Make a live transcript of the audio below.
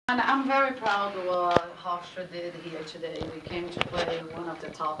And I'm very proud of what Hofstra did here today. We came to play one of the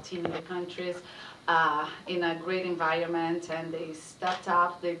top teams in the country in a great environment, and they stepped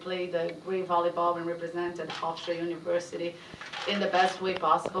up. They played a great volleyball and represented Hofstra University in the best way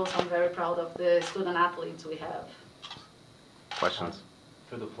possible. So I'm very proud of the student athletes we have. Questions?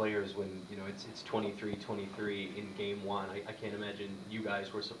 For the players, when it's 23-23 in game one, I can't imagine you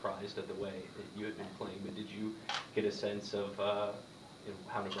guys were surprised at the way that you had been playing, but did you get a sense of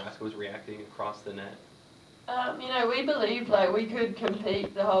how Nebraska was reacting across the net? We believed we could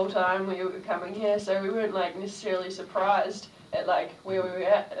compete the whole time we were coming here, so we weren't necessarily surprised at where we were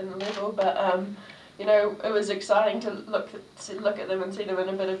at in the level. But it was exciting to look at them and see them in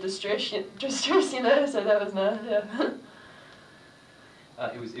a bit of distress, So that was nice. Yeah.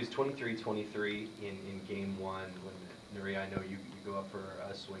 It was 23-23 in game one when Nuria, I know you go up for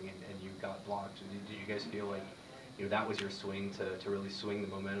a swing and you got blocked. Did you guys feel like that was your swing to really swing the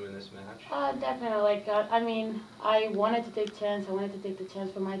momentum in this match? Definitely. I mean, I wanted to take chance. I wanted to take the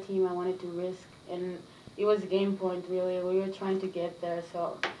chance for my team. I wanted to risk, and it was a game point really. We were trying to get there,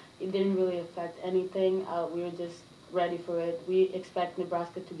 so it didn't really affect anything. We were just ready for it. We expect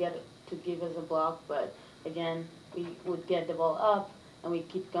Nebraska to give us a block, but again, we would get the ball up and we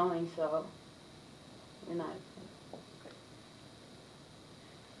keep going. So we're not.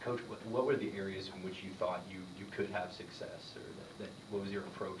 Coach, what were the areas in which you thought you could have success, or what was your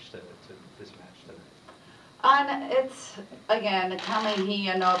approach to this match tonight? And it's, again, coming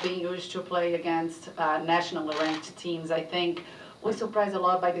here, not being used to play against nationally ranked teams, I think we're surprised a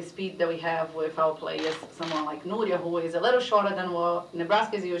lot by the speed that we have with our players. Someone like Nuria, who is a little shorter than what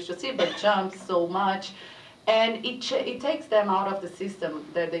Nebraska is used to see, but jumps so much. And it takes them out of the system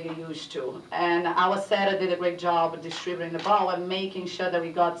that they're used to. And our setter did a great job distributing the ball and making sure that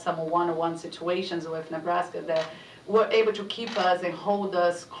we got some one-on-one situations with Nebraska that were able to keep us and hold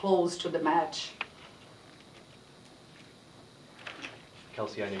us close to the match.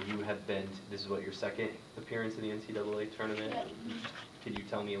 Kelsey, I know you have been, this is what, your second appearance in the NCAA tournament? Yep. Could you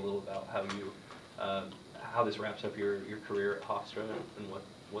tell me a little about how this wraps up your career at Hofstra and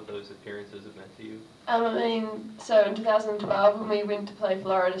what those appearances have meant to you? So in 2012 when we went to play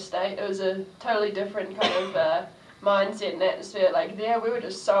Florida State, it was a totally different kind of mindset and atmosphere. We were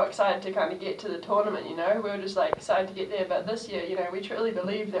just so excited to kind of get to the tournament, We were just excited to get there. But this year, we truly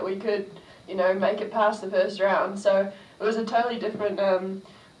believed that we could, make it past the first round. So it was a totally different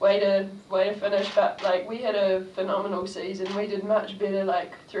way to finish. But we had a phenomenal season. We did much better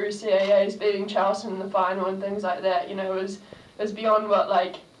through CAAs, beating Charleston in the final and things like that. It was beyond what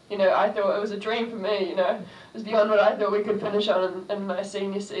I thought. It was a dream for me. It was beyond what I thought we could finish on in my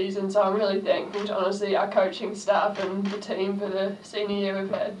senior season. So I'm really thankful to honestly our coaching staff and the team for the senior year we've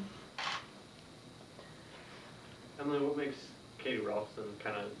had. Emily, what makes Katie Ralston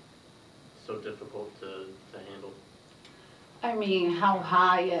kind of so difficult to handle? I mean, how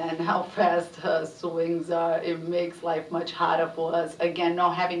high and how fast her swings are, it makes life much harder for us. Again,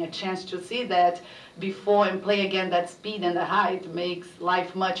 not having a chance to see that before and play again, that speed and the height makes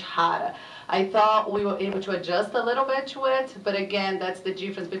life much harder. I thought we were able to adjust a little bit to it, but again, that's the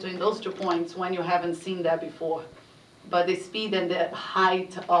difference between those 2 points when you haven't seen that before. But the speed and the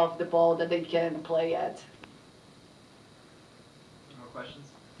height of the ball that they can play at. More questions?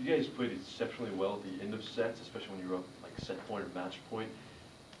 You guys played exceptionally well at the end of sets, especially when you were up set point or match point.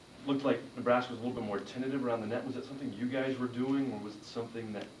 Looked like Nebraska was a little bit more tentative around the net. Was that something you guys were doing, or was it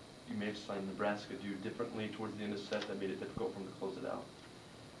something that you may have seen Nebraska do differently towards the end of the set that made it difficult for them to close it out?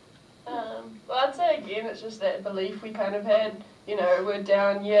 Well, I'd say again, it's just that belief we kind of had. We're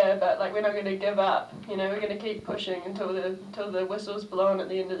down, yeah, but we're not going to give up. We're going to keep pushing until the whistle's blown at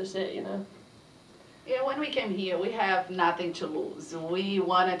the end of the set. Yeah, when we came here, we have nothing to lose. We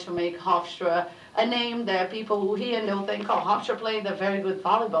wanted to make Hofstra a name that people who hear and they'll think, oh, Hofstra played a very good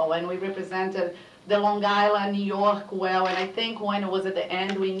volleyball, and we represented the Long Island, New York well, and I think when it was at the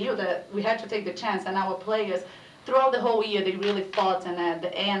end, we knew that we had to take the chance, and our players, throughout the whole year, they really fought, and at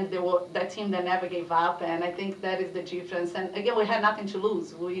the end, they were that team that never gave up, and I think that is the difference. And again, we had nothing to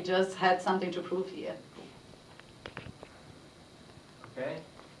lose. We just had something to prove here. Okay,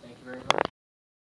 thank you very much.